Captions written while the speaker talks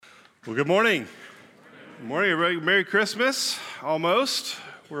Well, good morning. Good morning, everybody. Merry Christmas, almost.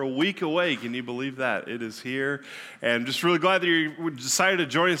 We're a week away. Can you believe that? It is here. And I'm just really glad that you decided to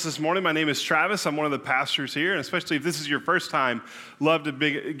join us this morning. My name is Travis. I'm one of the pastors here. And especially if this is your first time, love to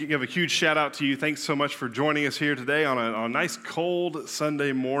give a huge shout out to you. Thanks so much for joining us here today on a nice cold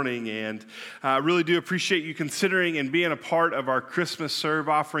Sunday morning. And I really do appreciate you considering and being a part of our Christmas serve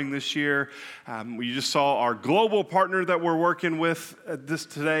offering this year. We just saw our global partner that we're working with this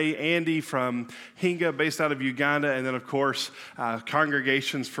today, Andy from Hinga, based out of Uganda. And then, of course,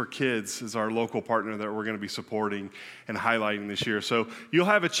 Congregations for Kids is our local partner that we're going to be supporting and highlighting this year. So you'll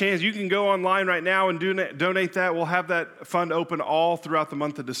have a chance. You can go online right now and donate that. We'll have that fund open all throughout the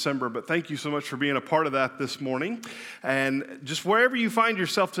month of December. But thank you so much for being a part of that this morning. And just wherever you find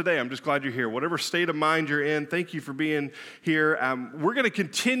yourself today, I'm just glad you're here. Whatever state of mind you're in, thank you for being here. We're going to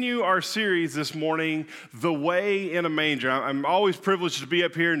continue our series this morning, The Way in a Manger. I'm always privileged to be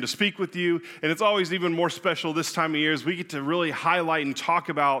up here and to speak with you. And it's always even more special this time of year as we get to really highlight and talk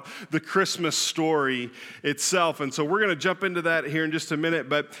about the Christmas story itself. And so we're going to jump into that here in just a minute.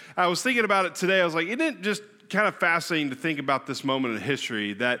 But I was thinking about it today. I was like, isn't it just kind of fascinating to think about this moment in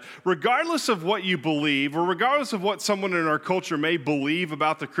history that regardless of what you believe or regardless of what someone in our culture may believe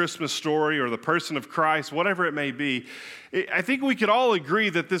about the Christmas story or the person of Christ, whatever it may be, I think we could all agree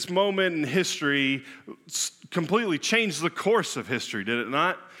that this moment in history completely changed the course of history, did it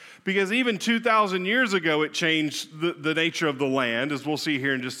not? Because even 2,000 years ago, it changed the nature of the land, as we'll see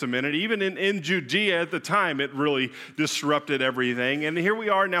here in just a minute. Even in Judea at the time, it really disrupted everything. And here we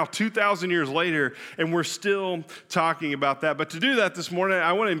are now 2,000 years later, and we're still talking about that. But to do that this morning,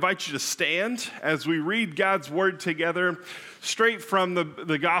 I want to invite you to stand as we read God's Word together, straight from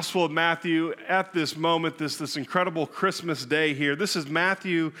the Gospel of Matthew at this moment, this incredible Christmas day here. This is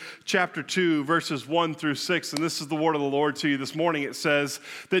Matthew chapter 2, verses 1 through 6, and this is the word of the Lord to you this morning. It says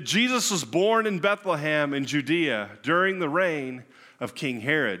that Jesus was born in Bethlehem in Judea during the reign of King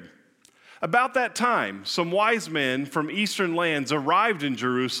Herod. About that time, some wise men from eastern lands arrived in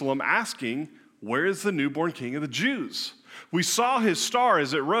Jerusalem asking, "Where is the newborn King of the Jews? We saw his star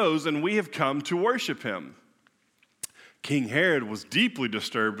as it rose, and we have come to worship him." King Herod was deeply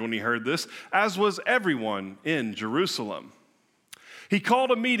disturbed when he heard this, as was everyone in Jerusalem. He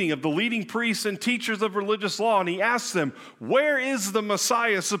called a meeting of the leading priests and teachers of religious law, and he asked them, "Where is the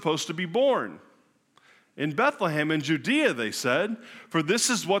Messiah supposed to be born?" "In Bethlehem in Judea," they said, "for this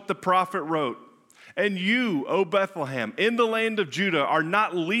is what the prophet wrote. And you, O Bethlehem, in the land of Judah, are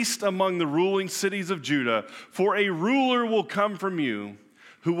not least among the ruling cities of Judah, for a ruler will come from you,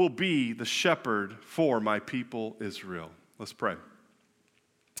 who will be the shepherd for my people Israel." Let's pray.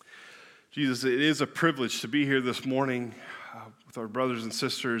 Jesus, it is a privilege to be here this morning with our brothers and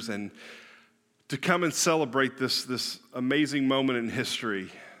sisters and to come and celebrate this amazing moment in history,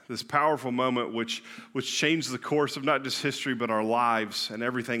 this powerful moment which changed the course of not just history but our lives and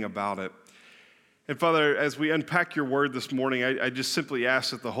everything about it. And Father, as we unpack your word this morning, I just simply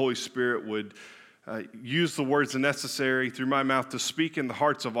ask that the Holy Spirit would use the words necessary through my mouth to speak in the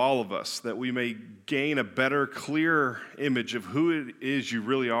hearts of all of us, that we may gain a better, clearer image of who it is you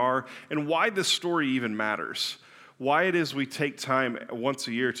really are and why this story even matters, why it is we take time once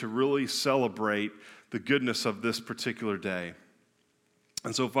a year to really celebrate the goodness of this particular day.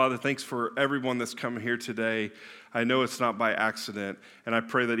 And so, Father, thanks for everyone that's come here today. I know it's not by accident, and I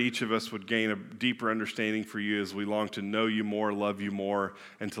pray that each of us would gain a deeper understanding for you as we long to know you more, love you more,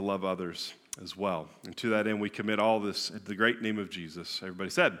 and to love others as well. And to that end, we commit all this in the great name of Jesus.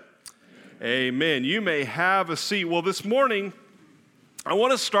 Everybody said, Amen. You may have a seat. Well, this morning, I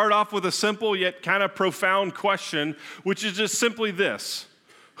want to start off with a simple yet kind of profound question, which is just simply this: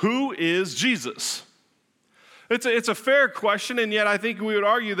 who is Jesus? It's a fair question, and yet I think we would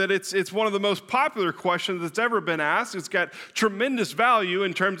argue that it's one of the most popular questions that's ever been asked. It's got tremendous value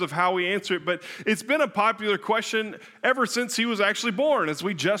in terms of how we answer it, but it's been a popular question ever since he was actually born, as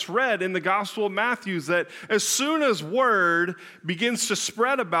we just read in the Gospel of Matthew, that as soon as word begins to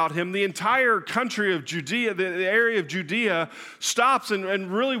spread about him, the entire country of Judea, the area of Judea, stops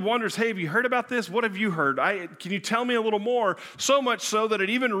and really wonders, hey, have you heard about this? What have you heard? Can you tell me a little more? So much so that it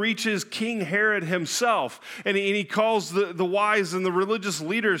even reaches King Herod himself, and he calls the wise and the religious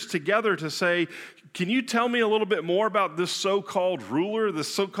leaders together to say, can you tell me a little bit more about this so-called ruler,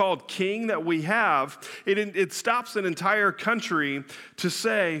 this so-called king that we have? It stops an entire country to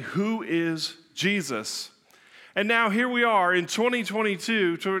say, who is Jesus? And now here we are in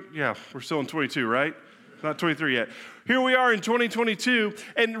 2022. We're still in 22, right? Not 23 yet. Here we are in 2022,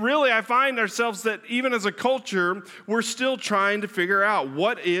 and really I find ourselves that even as a culture, we're still trying to figure out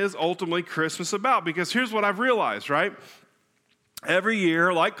what is ultimately Christmas about, because here's what I've realized, right? Every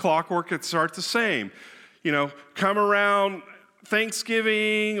year, like clockwork, it starts the same. Come around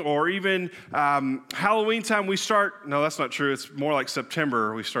Thanksgiving or even Halloween time, no, that's not true. It's more like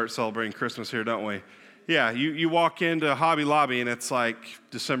September we start celebrating Christmas here, don't we? Yeah, you walk into Hobby Lobby and it's like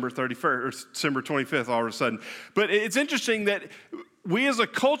December 31st or December 25th all of a sudden. But it's interesting that we as a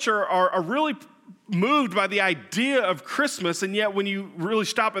culture are really moved by the idea of Christmas, and yet when you really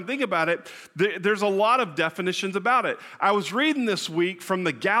stop and think about it, there's a lot of definitions about it. I was reading this week from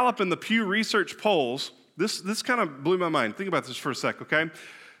the Gallup and the Pew Research polls. This kind of blew my mind. Think about this for a sec, okay?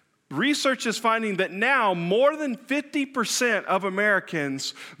 Research is finding that now more than 50% of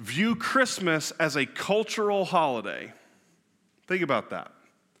Americans view Christmas as a cultural holiday. Think about that.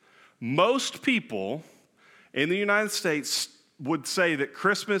 Most people in the United States would say that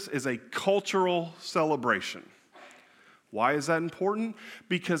Christmas is a cultural celebration. Why is that important?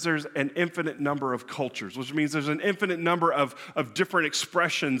 Because there's an infinite number of cultures, which means there's an infinite number of different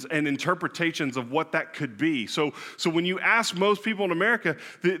expressions and interpretations of what that could be. So when you ask most people in America,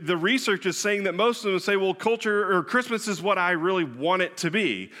 the research is saying that most of them say, well, culture or Christmas is what I really want it to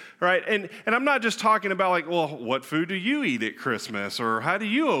be, right? And I'm not just talking about like, well, what food do you eat at Christmas? Or how do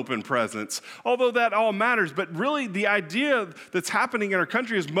you open presents? Although that all matters, but really the idea that's happening in our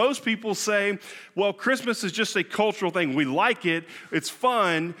country is most people say, well, Christmas is just a cultural thing. We like it, it's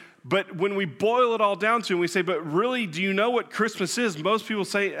fun, but when we boil it all down to and we say, but really, do you know what Christmas is? Most people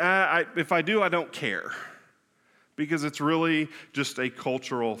say, if I do, I don't care, because it's really just a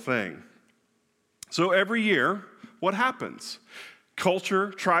cultural thing. So every year, what happens? Culture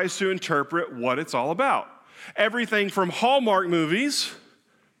tries to interpret what it's all about. Everything from Hallmark movies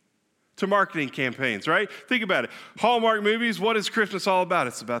to marketing campaigns, right? Think about it. Hallmark movies, what is Christmas all about?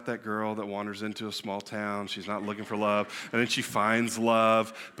 It's about that girl that wanders into a small town. She's not looking for love, and then she finds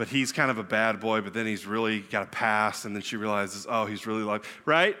love, but he's kind of a bad boy, but then he's really got a past, and then she realizes, oh, he's really loved,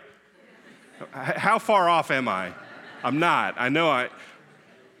 right? How far off am I? I'm not. I know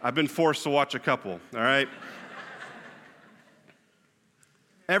I've been forced to watch a couple, all right?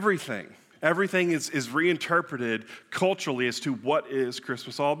 Everything is reinterpreted culturally as to what is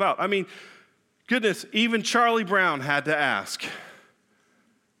Christmas all about. I mean, goodness, even Charlie Brown had to ask,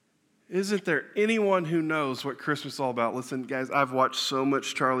 isn't there anyone who knows what Christmas is all about? Listen, guys, I've watched so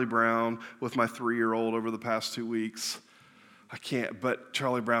much Charlie Brown with my 3-year-old over the past 2 weeks. I can't, but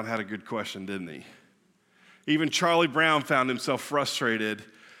Charlie Brown had a good question, didn't he? Even Charlie Brown found himself frustrated,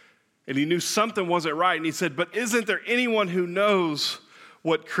 and he knew something wasn't right, and he said, but isn't there anyone who knows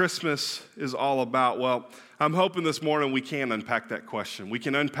what Christmas is all about? Well, I'm hoping this morning we can unpack that question. We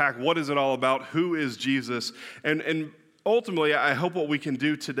can unpack what is it all about, who is Jesus, and ultimately, I hope what we can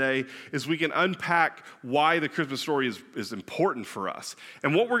do today is we can unpack why the Christmas story is important for us.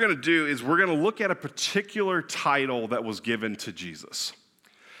 And what we're going to do is we're going to look at a particular title that was given to Jesus.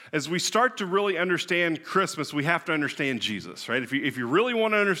 As we start to really understand Christmas, we have to understand Jesus, right? If you really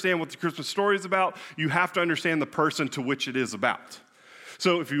want to understand what the Christmas story is about, you have to understand the person to which it is about.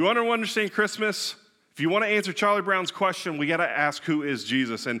 So if you want to understand Christmas, if you want to answer Charlie Brown's question, we got to ask who is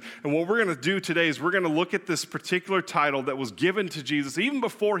Jesus. And what we're going to do today is we're going to look at this particular title that was given to Jesus even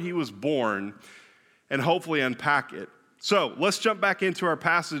before he was born and hopefully unpack it. So let's jump back into our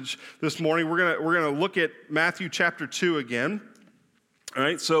passage this morning. We're going to look at Matthew chapter 2 again. All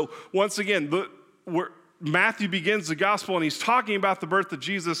right, so once again, Matthew begins the gospel, and he's talking about the birth of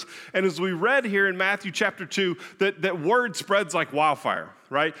Jesus. And as we read here in Matthew chapter 2, that word spreads like wildfire,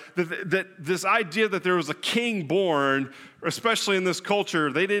 right? That this idea that there was a king born, especially in this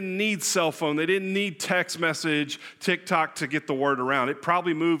culture, they didn't need cell phone, they didn't need text message, TikTok to get the word around. It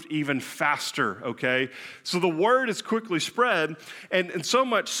probably moved even faster, okay? So the word is quickly spread, and so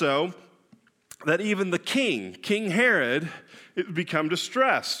much so that even the King Herod, it become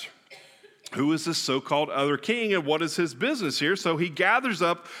distressed. Who is this so-called other king, and what is his business here? So he gathers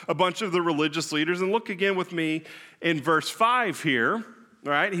up a bunch of the religious leaders, and look again with me in verse 5 here,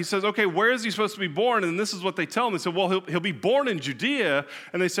 all right? He says, okay, where is he supposed to be born? And this is what they tell him. They said, well, he'll be born in Judea.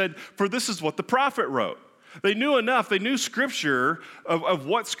 And they said, for this is what the prophet wrote. They knew enough. They knew Scripture of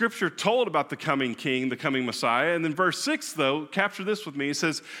what Scripture told about the coming king, the coming Messiah. And then verse 6, though, capture this with me. It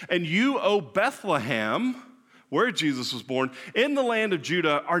says, and you, O Bethlehem, where Jesus was born, in the land of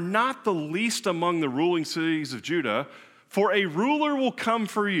Judah, are not the least among the ruling cities of Judah, for a ruler will come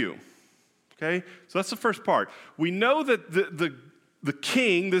for you. Okay? So that's the first part. We know that the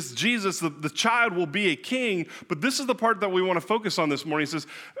king, this Jesus, the child will be a king, but this is the part that we want to focus on this morning. It says,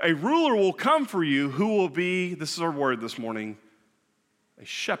 a ruler will come for you who will be, this is our word this morning, a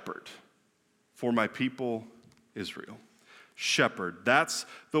shepherd for my people Israel. shepherd. That's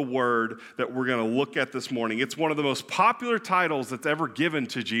the word that we're going to look at this morning. It's one of the most popular titles that's ever given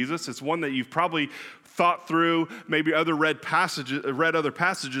to Jesus. It's one that you've probably thought through, maybe read other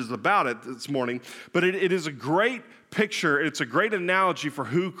passages about it this morning. But it is a great picture. It's a great analogy for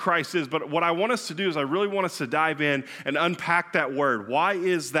who Christ is. But what I want us to do is I really want us to dive in and unpack that word. Why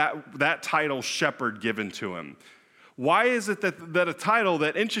is that title shepherd given to him? Why is it that a title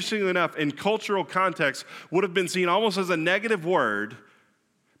that, interestingly enough, in cultural context, would have been seen almost as a negative word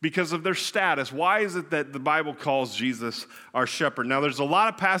because of their status? Why is it that the Bible calls Jesus our shepherd? Now, there's a lot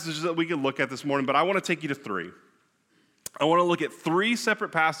of passages that we can look at this morning, but I want to take you to three. I want to look at three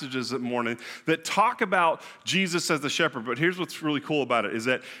separate passages this morning that talk about Jesus as the shepherd. But here's what's really cool about it, is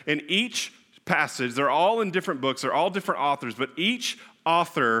that in each passage, they're all in different books, they're all different authors, but each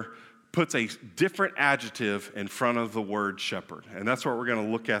author puts a different adjective in front of the word shepherd. And that's what we're going to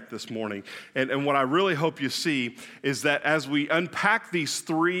look at this morning. And what I really hope you see is that as we unpack these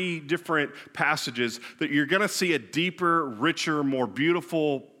three different passages, that you're going to see a deeper, richer, more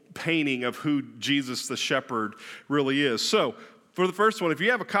beautiful painting of who Jesus the shepherd really is. So, for the first one, if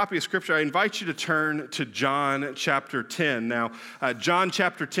you have a copy of Scripture, I invite you to turn to John chapter 10. Now, John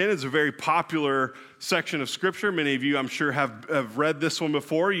chapter 10 is a very popular section of Scripture. Many of you, I'm sure, have read this one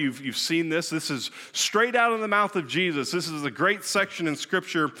before. You've seen this. This is straight out of the mouth of Jesus. This is a great section in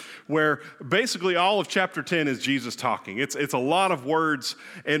Scripture where basically all of chapter 10 is Jesus talking. It's a lot of words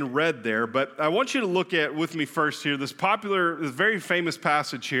in red there, but I want you to look at with me first here this very famous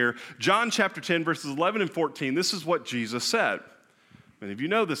passage here, John chapter 10, verses 11 and 14. This is what Jesus said. Many of you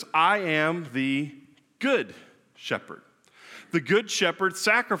know this. I am the good shepherd. The good shepherd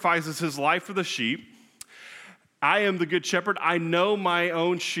sacrifices his life for the sheep. I am the good shepherd. I know my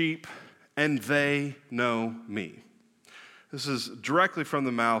own sheep, and they know me. This is directly from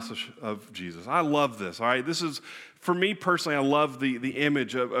the mouth of Jesus. I love this, all right? This is, for me personally, I love the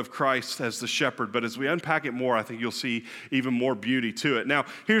image of Christ as the shepherd, but as we unpack it more, I think you'll see even more beauty to it. Now,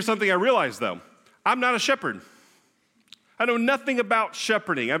 here's something I realized, though. I'm not a shepherd. I know nothing about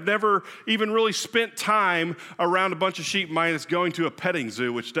shepherding. I've never even really spent time around a bunch of sheep minus going to a petting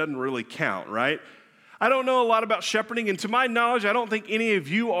zoo, which doesn't really count, right? I don't know a lot about shepherding, and to my knowledge, I don't think any of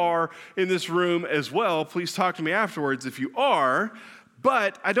you are in this room as well. Please talk to me afterwards if you are.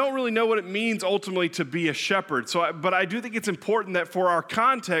 But I don't really know what it means ultimately to be a shepherd. But I do think it's important that for our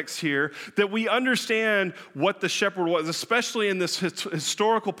context here, that we understand what the shepherd was, especially in this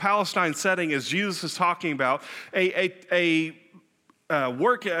historical Palestine setting, as Jesus is talking about, a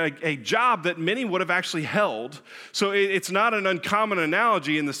job that many would have actually held. So it's not an uncommon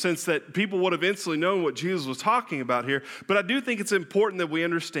analogy in the sense that people would have instantly known what Jesus was talking about here. But I do think it's important that we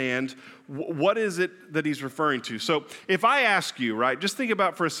understand what is it that he's referring to. So if I ask you, right, just think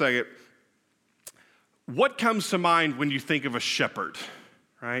about for a second, what comes to mind when you think of a shepherd,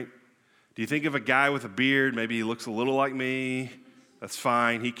 right? Do you think of a guy with a beard? Maybe he looks a little like me. That's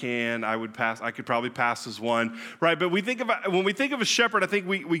fine. He can. I could probably pass as one, right? But when we think of a shepherd, I think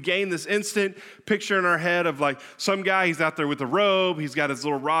we gain this instant picture in our head of like some guy. He's out there with a robe. He's got his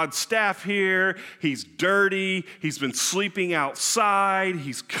little rod staff here. He's dirty. He's been sleeping outside.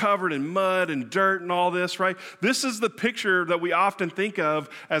 He's covered in mud and dirt and all this, right? This is the picture that we often think of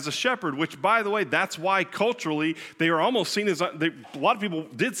as a shepherd. Which, by the way, that's why culturally they are almost seen as a lot of people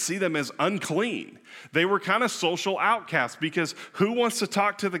did see them as unclean. They were kind of social outcasts because who wants to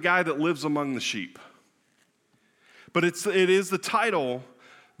talk to the guy that lives among the sheep? But it is the title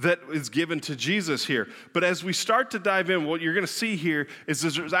that is given to Jesus here. But as we start to dive in, what you're going to see here is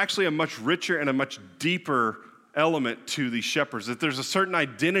there's actually a much richer and a much deeper element to these shepherds, that there's a certain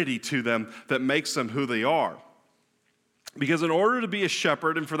identity to them that makes them who they are. Because in order to be a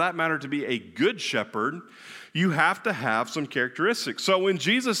shepherd, and for that matter to be a good shepherd, you have to have some characteristics. So when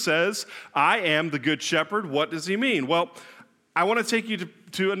Jesus says, I am the good shepherd, what does he mean? Well, I want to take you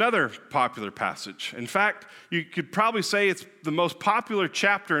to another popular passage. In fact, you could probably say it's the most popular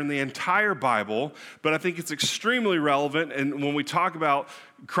chapter in the entire Bible, but I think it's extremely relevant. And when we talk about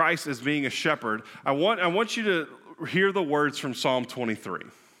Christ as being a shepherd, I want you to hear the words from Psalm 23.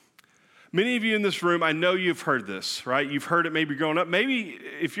 Many of you in this room, I know you've heard this, right? You've heard it maybe growing up. Maybe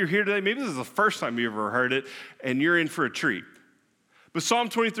if you're here today, maybe this is the first time you've ever heard it, and you're in for a treat. But Psalm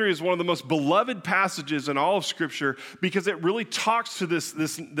 23 is one of the most beloved passages in all of Scripture because it really talks to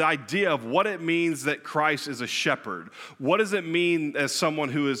the idea of what it means that Christ is a shepherd. What does it mean as someone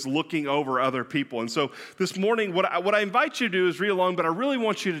who is looking over other people? And so this morning, what I invite you to do is read along, but I really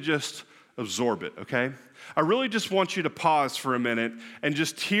want you to just absorb it, okay? I really just want you to pause for a minute and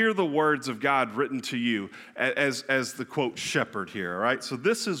just hear the words of God written to you as the, quote, shepherd here, all right? So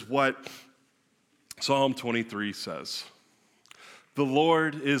this is what Psalm 23 says. The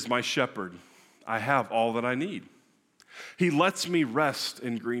Lord is my shepherd. I have all that I need. He lets me rest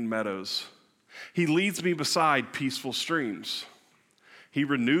in green meadows. He leads me beside peaceful streams. He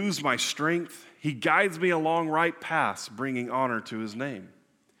renews my strength. He guides me along right paths, bringing honor to his name.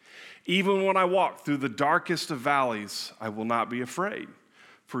 Even when I walk through the darkest of valleys, I will not be afraid,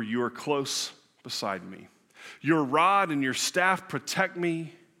 for you are close beside me. Your rod and your staff protect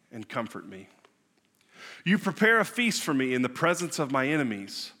me and comfort me. You prepare a feast for me in the presence of my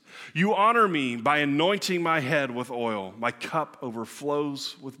enemies. You honor me by anointing my head with oil. My cup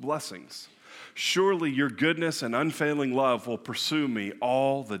overflows with blessings. Surely your goodness and unfailing love will pursue me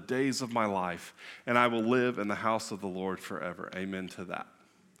all the days of my life, and I will live in the house of the Lord forever. Amen to that.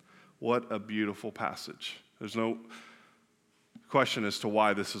 What a beautiful passage. There's no question as to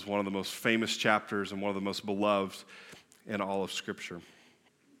why this is one of the most famous chapters and one of the most beloved in all of Scripture.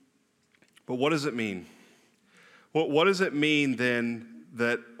 But what does it mean? What does it mean then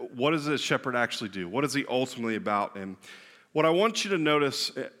what does a shepherd actually do? What is he ultimately about? And what I want you to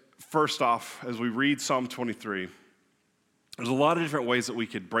notice first off as we read Psalm 23, there's a lot of different ways that we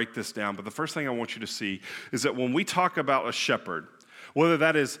could break this down, but the first thing I want you to see is that when we talk about a shepherd, whether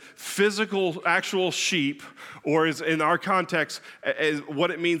that is physical, actual sheep, or is in our context, is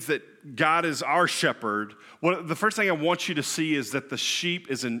what it means that God is our shepherd. The first thing I want you to see is that the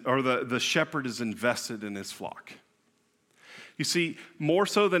shepherd is invested in his flock. You see, more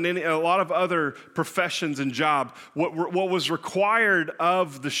so than a lot of other professions and job, what was required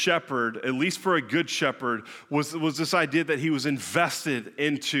of the shepherd, at least for a good shepherd, was this idea that he was invested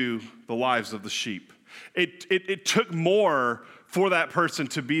into the lives of the sheep. It took more for that person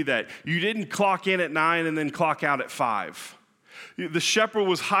to be that. You didn't clock in at 9 and then clock out at 5. The shepherd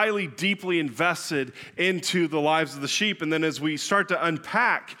was highly, deeply invested into the lives of the sheep. And then as we start to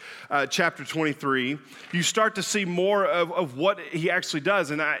unpack chapter 23, you start to see more of what he actually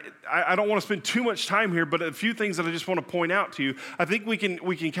does. And I don't want to spend too much time here, but a few things that I just want to point out to you. I think we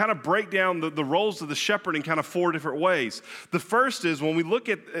can kind of break down the roles of the shepherd in kind of 4 different ways. The first is when we look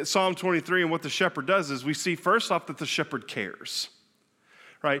at Psalm 23 and what the shepherd does is we see first off that the shepherd cares.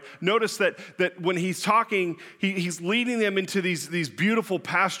 Right? Notice that when he's talking, he's leading them into these beautiful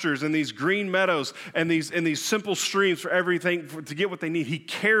pastures and these green meadows and these simple streams for everything to get what they need. He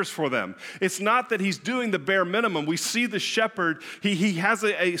cares for them. It's not that he's doing the bare minimum. We see the shepherd, he has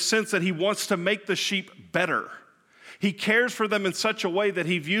a sense that he wants to make the sheep better. He cares for them in such a way that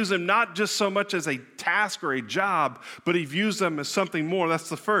he views them not just so much as a task or a job, but he views them as something more. That's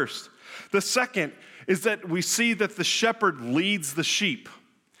the first. The second is that we see that the shepherd leads the sheep.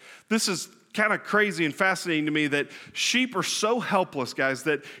 This is kind of crazy and fascinating to me that sheep are so helpless, guys,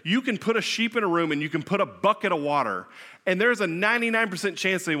 that you can put a sheep in a room and you can put a bucket of water, and there's a 99%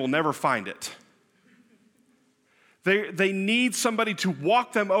 chance they will never find it. They need somebody to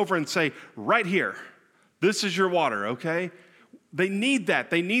walk them over and say, right here, this is your water, okay? They need that.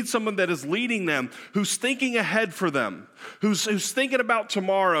 They need someone that is leading them, who's thinking ahead for them, who's thinking about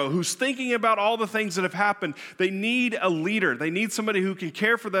tomorrow, who's thinking about all the things that have happened. They need a leader. They need somebody who can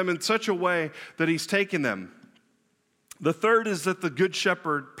care for them in such a way that he's taken them. The third is that the good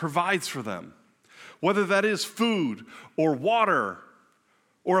shepherd provides for them, whether that is food or water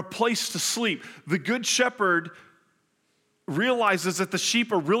or a place to sleep. The good shepherd realizes that the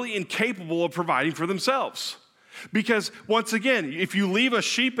sheep are really incapable of providing for themselves. Because once again, if you leave a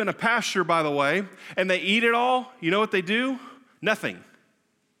sheep in a pasture, by the way, and they eat it all, you know what they do? Nothing.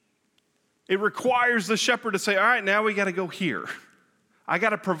 It requires the shepherd to say, all right, now we got to go here. I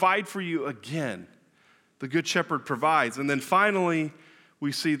got to provide for you again. The good shepherd provides. And then finally,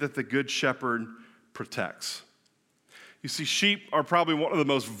 we see that the good shepherd protects. You see, sheep are probably one of the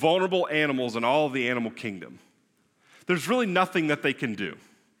most vulnerable animals in all of the animal kingdom. There's really nothing that they can do.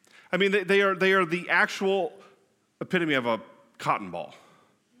 I mean, they are the actual epitome of a cotton ball.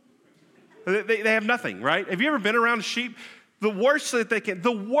 They have nothing, right? Have you ever been around a sheep? The worst that they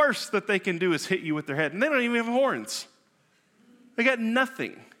can do is hit you with their head, and they don't even have horns. They got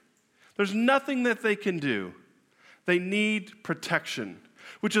nothing. There's nothing that they can do. They need protection,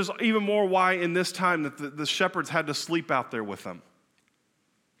 which is even more why in this time that the shepherds had to sleep out there with them.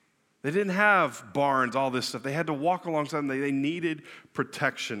 They didn't have barns, all this stuff. They had to walk alongside them. They needed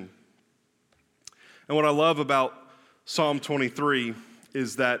protection. And what I love about Psalm 23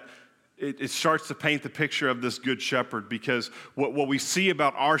 is that it starts to paint the picture of this good shepherd, because what we see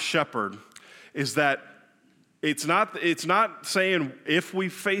about our shepherd is that it's not saying if we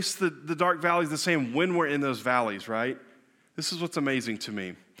face the dark valleys, it's saying when we're in those valleys, right? This is what's amazing to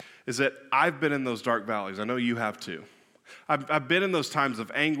me, is that I've been in those dark valleys. I know you have too. I've been in those times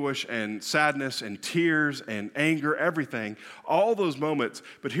of anguish and sadness and tears and anger, everything, all those moments.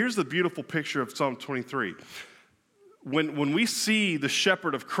 But here's the beautiful picture of Psalm 23. When we see the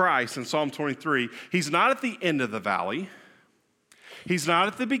shepherd of Christ in Psalm 23, he's not at the end of the valley. He's not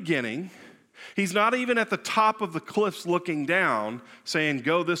at the beginning. He's not even at the top of the cliffs looking down saying,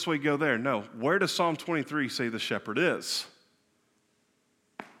 go this way, go there. No, where does Psalm 23 say the shepherd is?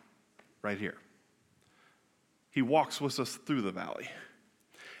 Right here. He walks with us through the valley.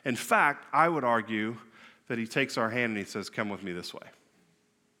 In fact, I would argue that he takes our hand and he says, come with me this way.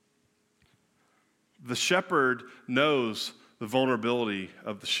 The shepherd knows the vulnerability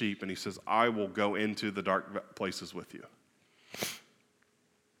of the sheep, and he says, I will go into the dark places with you.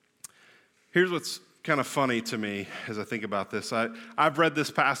 Here's what's kind of funny to me as I think about this. I've read this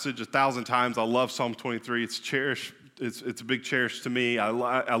passage 1,000 times. I love Psalm 23. It's cherished. It's a big cherish to me. I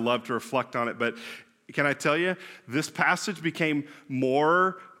love to reflect on it, but can I tell you, this passage became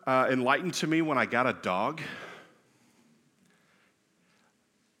more enlightened to me when I got a dog.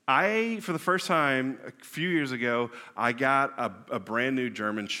 For the first time, a few years ago, I got a brand new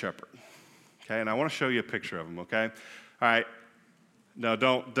German Shepherd. Okay, and I want to show you a picture of him, okay? All right. No,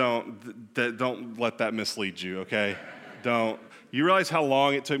 don't let that mislead you, okay? Don't. You realize how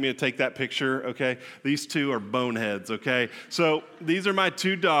long it took me to take that picture, okay? These two are boneheads, okay? So these are my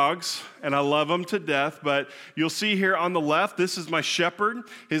two dogs, and I love them to death, but you'll see here on the left, this is my shepherd.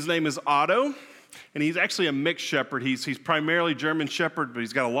 His name is Otto, and he's actually a mixed shepherd. He's primarily German shepherd, but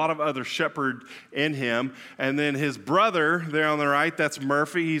he's got a lot of other shepherd in him. And then his brother there on the right, that's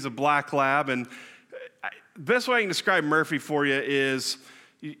Murphy. He's a black lab, and the best way I can describe Murphy for you is,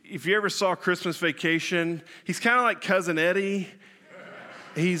 if you ever saw Christmas Vacation, he's kind of like Cousin Eddie.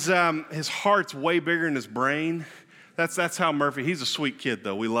 His heart's way bigger than his brain. That's how Murphy, he's a sweet kid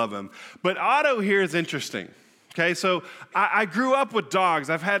though, we love him. But Otto here is interesting. Okay, so I grew up with dogs.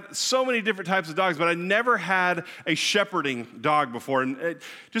 I've had so many different types of dogs, but I never had a shepherding dog before. And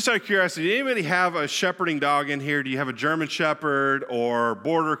just out of curiosity, did anybody have a shepherding dog in here? Do you have a German Shepherd or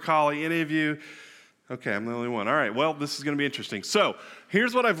Border Collie, any of you? Okay, I'm the only one. All right, well, this is going to be interesting. So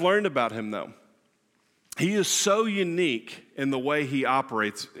here's what I've learned about him, though. He is so unique in the way he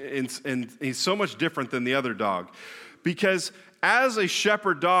operates, and he's so much different than the other dog. Because as a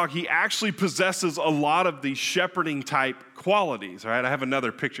shepherd dog, he actually possesses a lot of these shepherding type qualities. All right, I have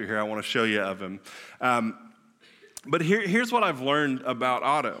another picture here I want to show you of him. But here's what I've learned about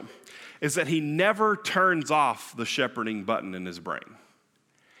Otto, is that he never turns off the shepherding button in his brain.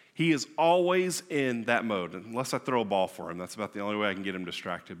 He is always in that mode, unless I throw a ball for him. That's about the only way I can get him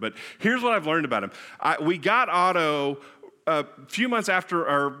distracted. But here's what I've learned about him. We got Otto a few months after,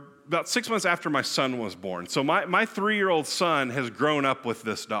 or about 6 months after my son was born. So my 3-year-old son has grown up with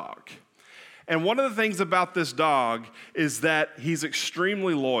this dog. And one of the things about this dog is that he's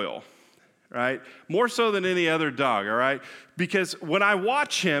extremely loyal, right? More so than any other dog, all right? Because when I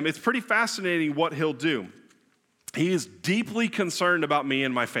watch him, it's pretty fascinating what he'll do. He is deeply concerned about me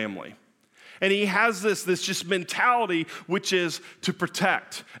and my family. And he has this just mentality, which is to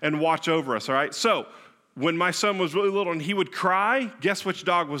protect and watch over us, all right? So when my son was really little and he would cry, guess which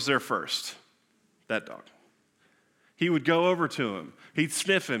dog was there first? That dog. He would go over to him. He'd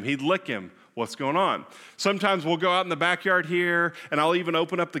sniff him. He'd lick him. What's going on? Sometimes we'll go out in the backyard here, and I'll even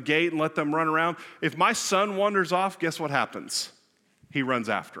open up the gate and let them run around. If my son wanders off, guess what happens? He runs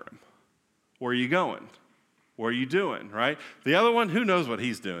after him. Where are you going? What are you doing, right? The other one, who knows what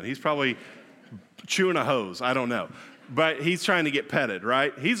he's doing? He's probably chewing a hose. I don't know. But he's trying to get petted,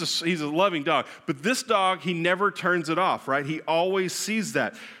 right? He's a loving dog. But this dog, he never turns it off, right? He always sees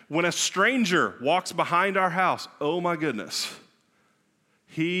that. When a stranger walks behind our house, oh my goodness,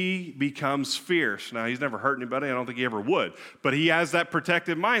 he becomes fierce. Now, he's never hurt anybody. I don't think he ever would. But he has that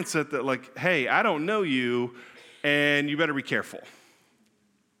protective mindset that like, hey, I don't know you, and you better be careful.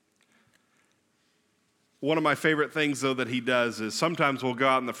 One of my favorite things, though, that he does is sometimes we'll go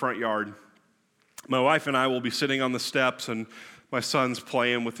out in the front yard. My wife and I will be sitting on the steps, and my son's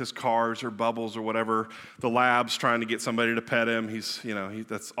playing with his cars or bubbles or whatever. The lab's trying to get somebody to pet him.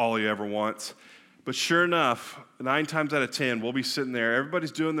 That's all he ever wants. But sure enough, 9 times out of 10, we'll be sitting there.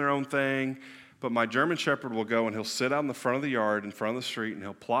 Everybody's doing their own thing, but my German Shepherd will go, and he'll sit out in the front of the yard, in front of the street, and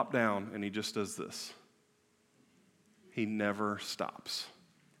he'll plop down, and he just does this. He never stops.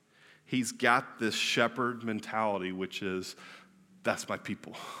 He's got this shepherd mentality, which is, that's my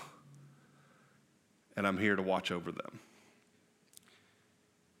people. And I'm here to watch over them.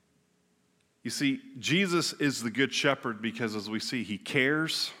 You see, Jesus is the good shepherd because, as we see, he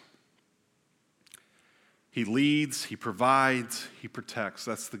cares, he leads, he provides, he protects.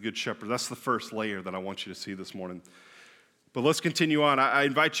 That's the good shepherd. That's the first layer that I want you to see this morning. But let's continue on. I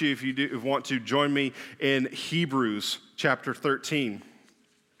invite you, if you want to, join me in Hebrews chapter 13.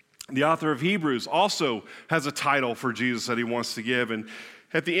 The author of Hebrews also has a title for Jesus that he wants to give. And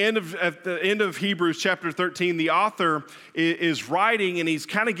at the end of Hebrews chapter 13, the author is writing, and he's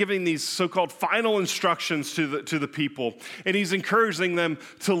kind of giving these so-called final instructions to the people. And he's encouraging them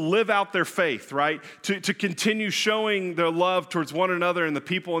to live out their faith, right? To continue showing their love towards one another and the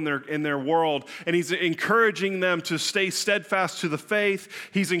people in their world. And he's encouraging them to stay steadfast to the faith.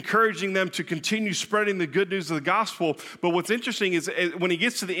 He's encouraging them to continue spreading the good news of the gospel. But what's interesting is when he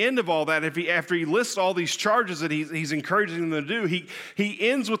gets to the end of all that, after he lists all these charges that he's encouraging them to do, he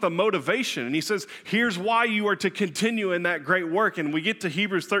ends with a motivation, and he says, here's why you are to continue in that great work. And we get to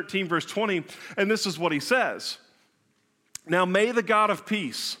Hebrews 13, verse 20, and this is what he says. Now may the God of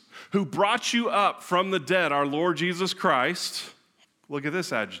peace, who brought you up from the dead, our Lord Jesus Christ, look at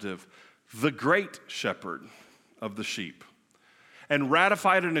this adjective, the great shepherd of the sheep, and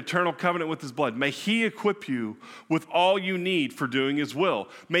ratified an eternal covenant with his blood. May he equip you with all you need for doing his will.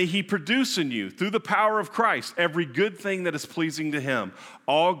 May he produce in you, through the power of Christ, every good thing that is pleasing to him.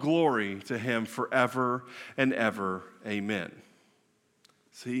 All glory to him forever and ever. Amen.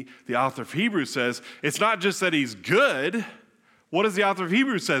 See, the author of Hebrews says, it's not just that he's good. What does the author of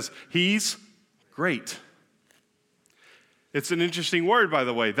Hebrews says? He's great. It's an interesting word, by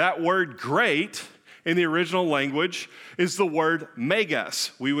the way. That word great in the original language is the word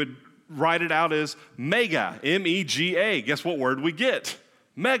megas. We would write it out as mega, M-E-G-A. Guess what word we get?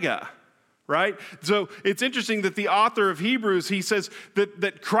 Mega, right? So it's interesting that the author of Hebrews, he says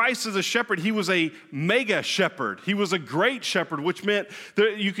that Christ as a shepherd, he was a mega shepherd. He was a great shepherd, which meant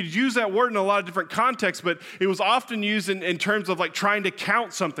that you could use that word in a lot of different contexts, but it was often used in terms of like trying to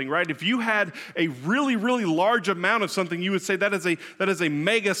count something, right? If you had a really, really large amount of something, you would say that is a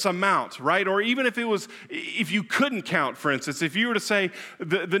megas amount, right? Or even if you couldn't count, for instance, if you were to say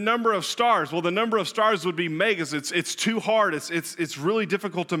the number of stars, well, the number of stars would be megas. It's too hard. It's really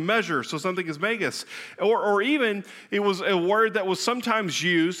difficult to measure. So something is megas. Or even it was a word that was sometimes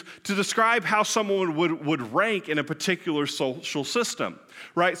used to describe how someone would rank in a particular social system,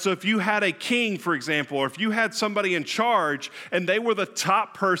 right? So if you had a king, for example, or if you had somebody in charge and they were the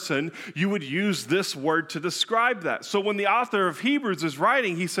top person, you would use this word to describe that. So when the author of Hebrews is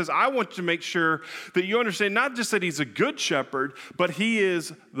writing, he says, I want to make sure that you understand not just that he's a good shepherd, but he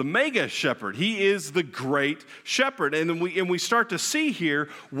is the mega shepherd. He is the great shepherd. And then we start to see here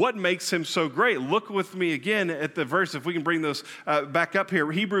what makes him so great. Look with me again at the verse, if we can bring those back up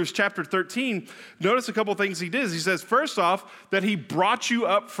here. Hebrews chapter 13, notice a couple things he did. He says, first off, that he brought you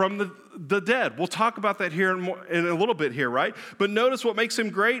up from the dead. We'll talk about that here in a little bit here, right? But notice what makes him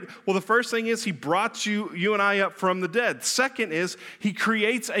great. Well, the first thing is he brought you and I up from the dead. Second is he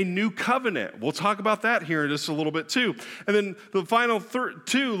creates a new covenant. We'll talk about that here in just a little bit too. And then the final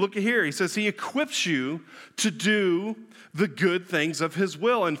two, look at here. He says he equips you to do the good things of his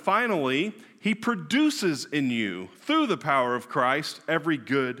will. And finally, he produces in you, through the power of Christ, every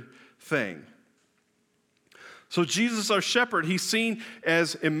good thing. So Jesus, our shepherd, he's seen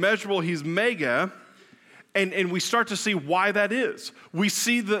as immeasurable, he's mega, and we start to see why that is. We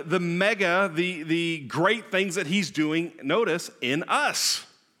see the mega, the great things that he's doing, notice, in us.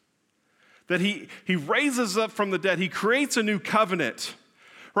 That he raises up from the dead, he creates a new covenant,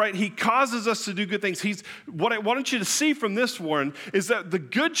 right? He causes us to do good things. What I want you to see from this one is that the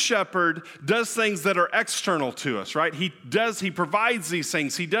good shepherd does things that are external to us, right? He provides these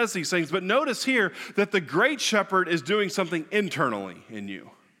things, he does these things. But notice here that the great shepherd is doing something internally in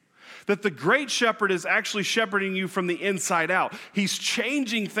you. That the great shepherd is actually shepherding you from the inside out. He's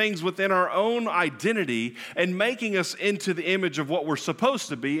changing things within our own identity and making us into the image of what we're supposed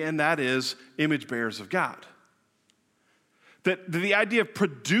to be, and that is image bearers of God. That the idea of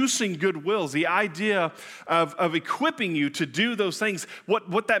producing good wills, the idea of equipping you to do those things,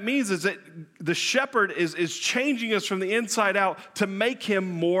 what that means is that the shepherd is changing us from the inside out to make him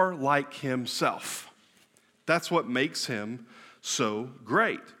more like himself. That's what makes him so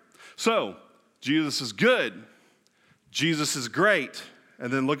great. So, Jesus is good. Jesus is great.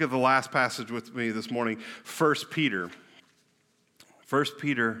 And then look at the last passage with me this morning, 1 Peter. 1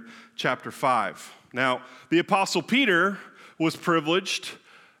 Peter chapter 5. Now, the Apostle Peter was privileged,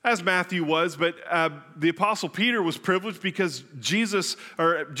 as Matthew was, but the Apostle Peter was privileged because Jesus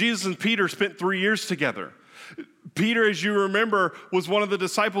and Peter spent 3 years together. Peter, as you remember, was one of the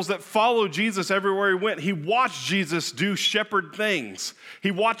disciples that followed Jesus everywhere he went. He watched Jesus do shepherd things.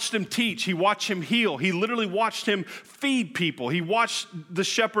 He watched him teach. He watched him heal. He literally watched him feed people. He watched the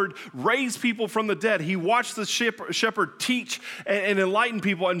shepherd raise people from the dead. He watched the shepherd teach and enlighten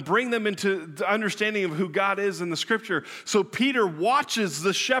people and bring them into the understanding of who God is in the scripture. So Peter watches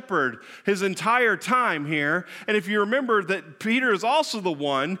the shepherd his entire time here. And if you remember that Peter is also the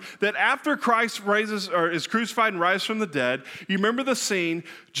one that after Christ is crucified and rise from the dead, you remember the scene.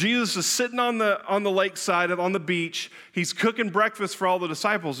 Jesus is sitting on the lakeside, on the beach. He's cooking breakfast for all the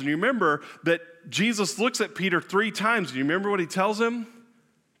disciples. And you remember that Jesus looks at Peter 3 times. And you remember what he tells him?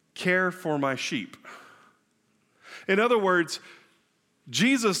 Care for my sheep. In other words,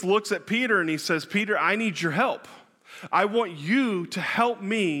 Jesus looks at Peter and he says, Peter, I need your help. I want you to help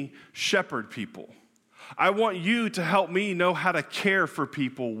me shepherd people. I want you to help me know how to care for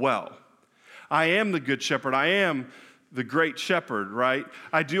people well. I am the good shepherd. I am the great shepherd, right?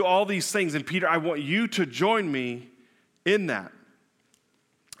 I do all these things. And Peter, I want you to join me in that.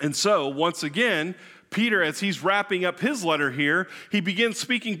 And so, once again, Peter, as he's wrapping up his letter here, he begins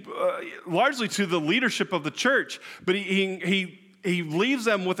speaking largely to the leadership of the church. But he leaves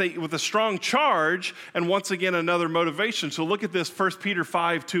them with a strong charge and once again another motivation. So look at this, 1 Peter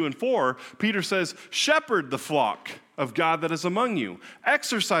 5, 2 and 4. Peter says, shepherd the flock of God that is among you.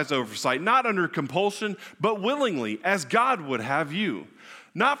 Exercise oversight, not under compulsion, but willingly, as God would have you.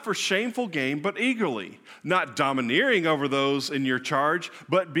 Not for shameful gain, but eagerly. Not domineering over those in your charge,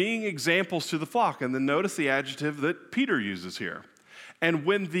 but being examples to the flock. And then notice the adjective that Peter uses here. And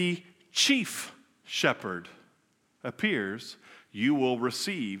when the chief shepherd appears, you will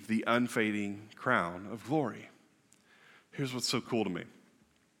receive the unfading crown of glory. Here's what's so cool to me.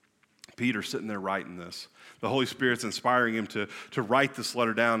 Peter's sitting there writing this. The Holy Spirit's inspiring him to write this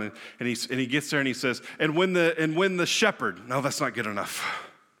letter down, and he gets there and he says, and when the shepherd, no, that's not good enough.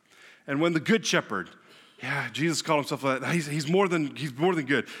 And when the good shepherd, yeah, Jesus called himself that. He's more than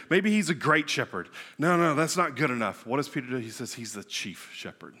good. Maybe he's a great shepherd. No, that's not good enough. What does Peter do? He says he's the chief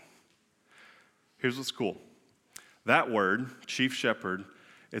shepherd. Here's what's cool. That word, chief shepherd,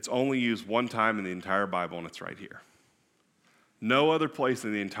 it's only used one time in the entire Bible, and it's right here. No other place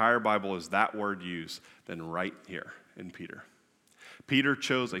in the entire Bible is that word used than right here in Peter. Peter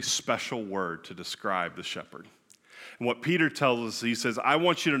chose a special word to describe the shepherd. And what Peter tells us, he says, I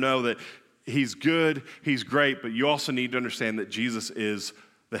want you to know that he's good, he's great, but you also need to understand that Jesus is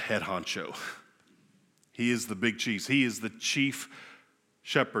the head honcho. He is the big cheese. He is the chief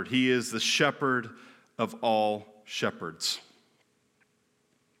shepherd. He is the shepherd of all shepherds.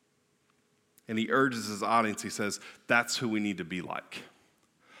 And he urges his audience, he says, that's who we need to be like.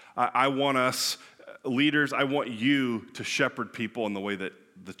 I want us, leaders, I want you to shepherd people in the way that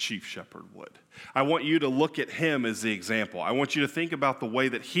the chief shepherd would. I want you to look at him as the example. I want you to think about the way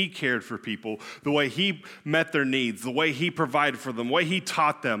that he cared for people, the way he met their needs, the way he provided for them, the way he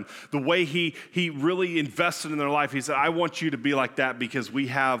taught them, the way he really invested in their life. He said, I want you to be like that because we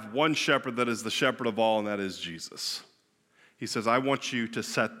have one shepherd that is the shepherd of all, and that is Jesus. He says, I want you to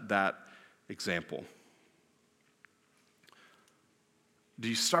set that example. Do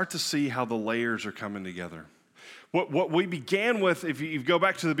you start to see how the layers are coming together? What we began with, if you go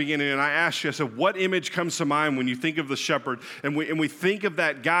back to the beginning, and I asked you, I said, what image comes to mind when you think of the shepherd? And we think of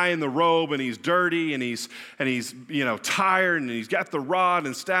that guy in the robe, and he's dirty, and he's tired, and he's got the rod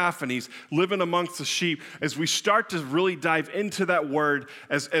and staff, and he's living amongst the sheep. As we start to really dive into that word,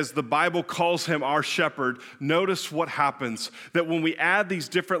 as the Bible calls him our shepherd, notice what happens. That when we add these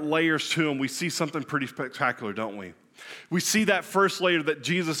different layers to him, we see something pretty spectacular, don't we? We see that first layer that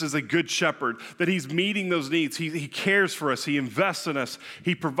Jesus is a good shepherd, that he's meeting those needs. He cares for us. He invests in us.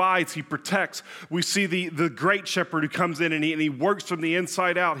 He provides. He protects. We see the great shepherd who comes in and he works from the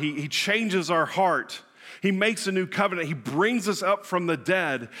inside out. He changes our heart. He makes a new covenant. He brings us up from the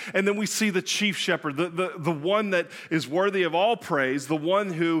dead. And then we see the chief shepherd, the one that is worthy of all praise, the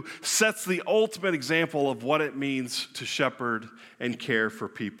one who sets the ultimate example of what it means to shepherd and care for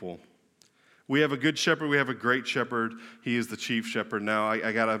people. We have a good shepherd. We have a great shepherd. He is the chief shepherd. Now,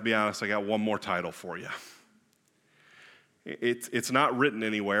 I got to be honest, I got one more title for you. It's not written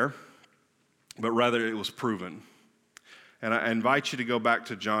anywhere, but rather it was proven. And I invite you to go back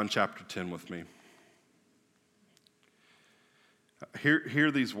to John chapter 10 with me. Hear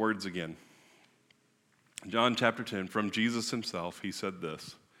these words again. John chapter 10, from Jesus himself, he said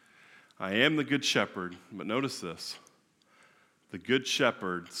this, I am the good shepherd, but notice this. The good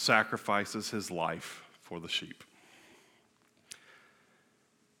shepherd sacrifices his life for the sheep.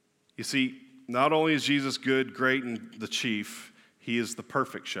 You see, not only is Jesus good, great, and the chief, he is the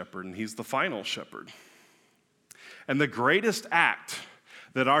perfect shepherd, and he's the final shepherd. and the greatest act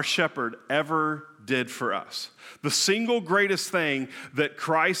that our shepherd ever did for us. The single greatest thing that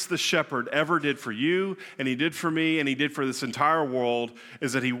Christ the shepherd ever did for you, and he did for me, and he did for this entire world,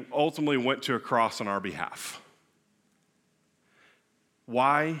 is that he ultimately went to a cross on our behalf.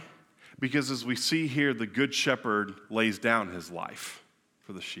 Why? Because as we see here, the good shepherd lays down his life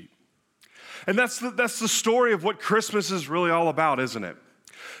for the sheep. And that's the story of what Christmas is really all about, isn't it?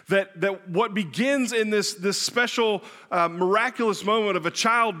 That what begins in this special miraculous moment of a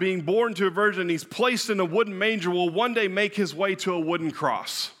child being born to a virgin, he's placed in a wooden manger, will one day make his way to a wooden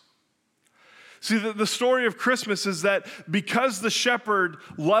cross. See, the story of Christmas is that because the shepherd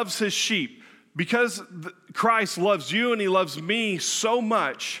loves his sheep, because Christ loves you and he loves me so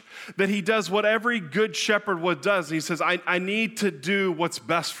much that he does what every good shepherd does. And he says, I need to do what's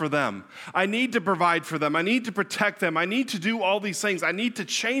best for them. I need to provide for them. I need to protect them. I need to do all these things. I need to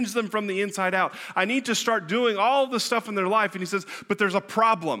change them from the inside out. I need to start doing all the stuff in their life. And he says, but there's a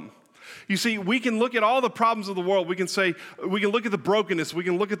problem. You see, we can look at all the problems of the world. We can look at the brokenness. We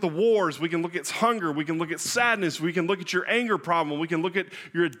can look at the wars. We can look at hunger. We can look at sadness. We can look at your anger problem. We can look at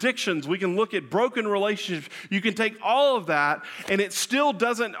your addictions. We can look at broken relationships. You can take all of that, and it still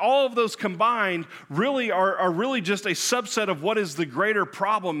doesn't, all of those combined really are really just a subset of what is the greater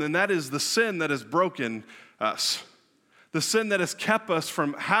problem, and that is the sin that has broken us. The sin that has kept us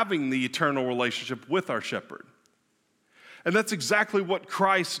from having the eternal relationship with our shepherd. And that's exactly what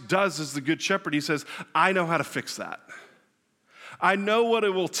Christ does as the good shepherd. He says, I know how to fix that. I know what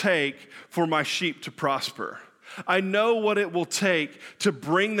it will take for my sheep to prosper. I know what it will take to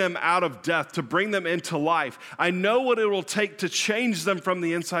bring them out of death, to bring them into life. I know what it will take to change them from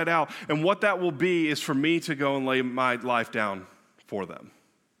the inside out. And what that will be is for me to go and lay my life down for them.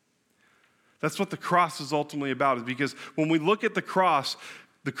 That's what the cross is ultimately about, is because when we look at the cross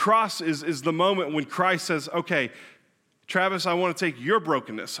is the moment when Christ says, okay, Travis, I want to take your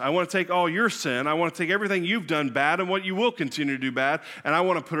brokenness. I want to take all your sin. I want to take everything you've done bad and what you will continue to do bad, and I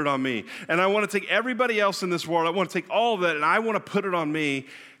want to put it on me. And I want to take everybody else in this world. I want to take all of that, and I want to put it on me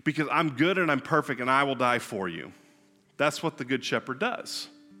because I'm good and I'm perfect, and I will die for you. That's what the Good Shepherd does.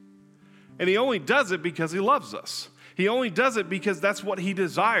 And he only does it because he loves us. He only does it because that's what he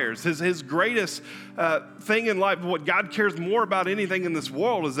desires. His greatest thing in life, what God cares more about anything in this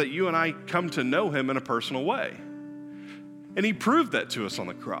world, is that you and I come to know him in a personal way. And he proved that to us on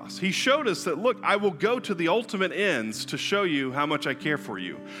the cross. He showed us that, look, I will go to the ultimate ends to show you how much I care for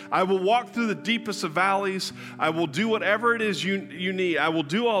you. I will walk through the deepest of valleys. I will do whatever it is you need. I will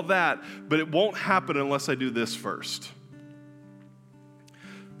do all that, but it won't happen unless I do this first.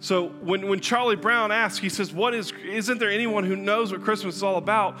 So when Charlie Brown asks, he says, isn't there anyone who knows what Christmas is all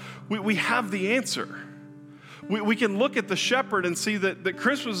about? We have the answer. We can look at the shepherd and see that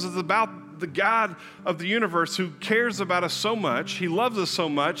Christmas is about the God of the universe who cares about us so much, he loves us so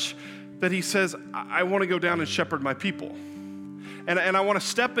much, that he says, I want to go down and shepherd my people. And I want to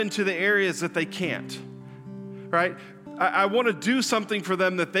step into the areas that they can't, right? I want to do something for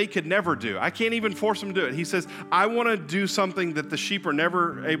them that they could never do. I can't even force them to do it. He says, I want to do something that the sheep are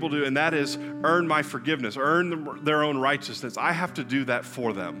never able to do, and that is earn my forgiveness, earn their own righteousness. I have to do that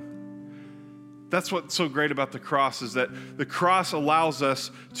for them. That's what's so great about the cross, is that the cross allows us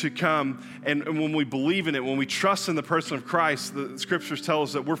to come, and when we believe in it, when we trust in the person of Christ, the scriptures tell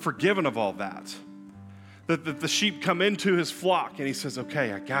us that we're forgiven of all that. That the sheep come into his flock, and he says,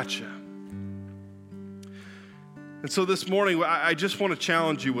 okay, I got you. And so this morning, I just want to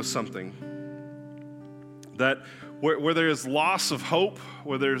challenge you with something. That where there is loss of hope,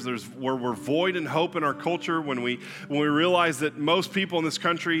 where we're void in hope in our culture, when we realize that most people in this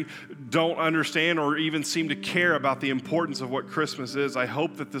country don't understand or even seem to care about the importance of what Christmas is, I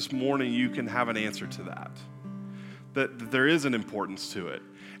hope that this morning you can have an answer to that. That there is an importance to it.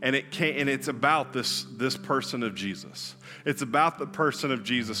 And it's about this person of Jesus. It's about the person of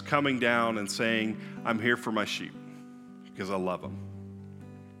Jesus coming down and saying, I'm here for my sheep because I love them.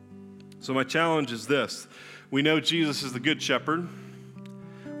 So my challenge is this. We know Jesus is the good shepherd.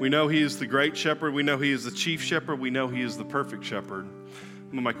 We know he is the great shepherd. We know he is the chief shepherd. We know he is the perfect shepherd.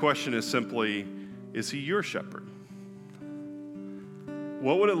 But my question is simply, is he your shepherd?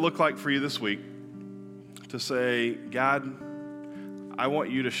 What would it look like for you this week to say, God, I want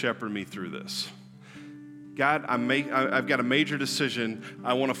you to shepherd me through this. God, I've got a major decision.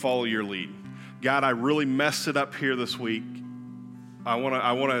 I want to follow your lead. God, I really messed it up here this week. I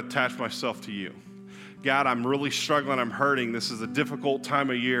want to attach myself to you. God, I'm really struggling, I'm hurting, this is a difficult time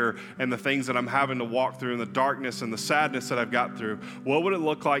of year, and the things that I'm having to walk through, and the darkness and the sadness that I've got through, what would it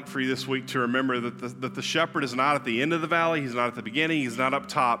look like for you this week to remember that the shepherd is not at the end of the valley, he's not at the beginning, he's not up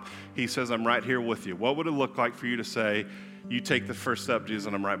top, he says, I'm right here with you. What would it look like for you to say, you take the first step, Jesus,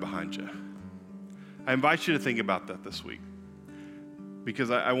 and I'm right behind you? I invite you to think about that this week, because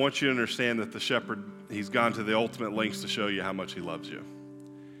I want you to understand that the shepherd, he's gone to the ultimate lengths to show you how much he loves you.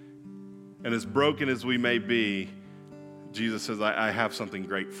 And as broken as we may be, Jesus says, I have something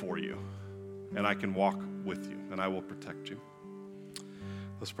great for you, and I can walk with you, and I will protect you.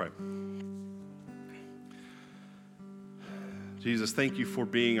 Let's pray. Jesus, thank you for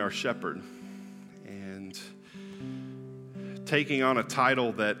being our shepherd and taking on a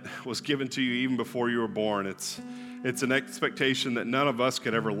title that was given to you even before you were born. It's an expectation that none of us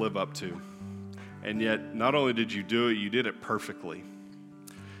could ever live up to. And yet, not only did you do it, you did it perfectly.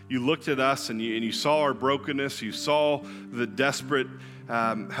 You looked at us and you saw our brokenness, you saw the desperate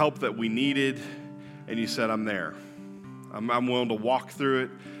help that we needed, and you said, I'm there. I'm willing to walk through it.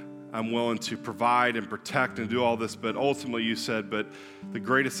 I'm willing to provide and protect and do all this, but ultimately you said, but the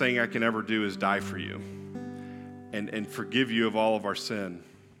greatest thing I can ever do is die for you and forgive you of all of our sin.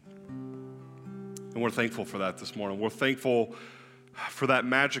 And we're thankful for that this morning. We're thankful for that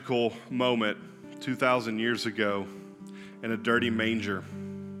magical moment 2,000 years ago in a dirty manger.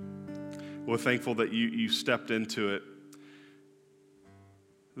 We're thankful that you stepped into it.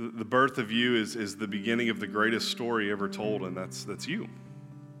 The birth of you is the beginning of the greatest story ever told, and that's you.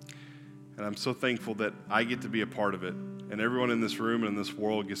 And I'm so thankful that I get to be a part of it, and everyone in this room and in this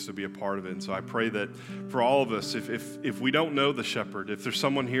world gets to be a part of it. And so I pray that for all of us, if we don't know the shepherd, if there's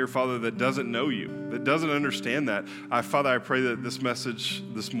someone here, Father, that doesn't know you, that doesn't understand that, Father, I pray that this message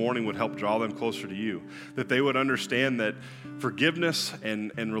this morning would help draw them closer to you, that they would understand that forgiveness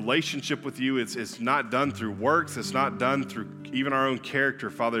and relationship with you, it's not done through works, it's not done through even our own character,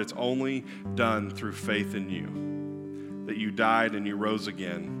 Father, it's only done through faith in you, that you died and you rose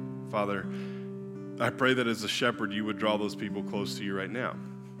again. Father, I pray that as a shepherd, you would draw those people close to you right now.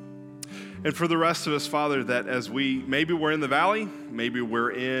 And for the rest of us, Father, that as maybe we're in the valley, maybe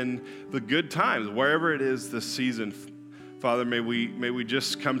we're in the good times, wherever it is this season, Father, may we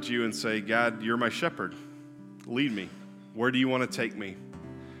just come to you and say, God, you're my shepherd. Lead me. Where do you want to take me?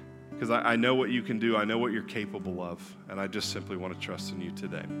 Because I know what you can do. I know what you're capable of. And I just simply want to trust in you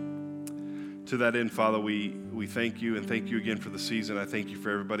today. To that end, Father, we thank you and thank you again for the season. I thank you for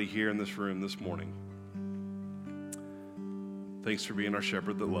everybody here in this room this morning. Thanks for being our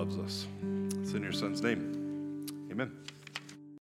shepherd that loves us. It's in your son's name. Amen.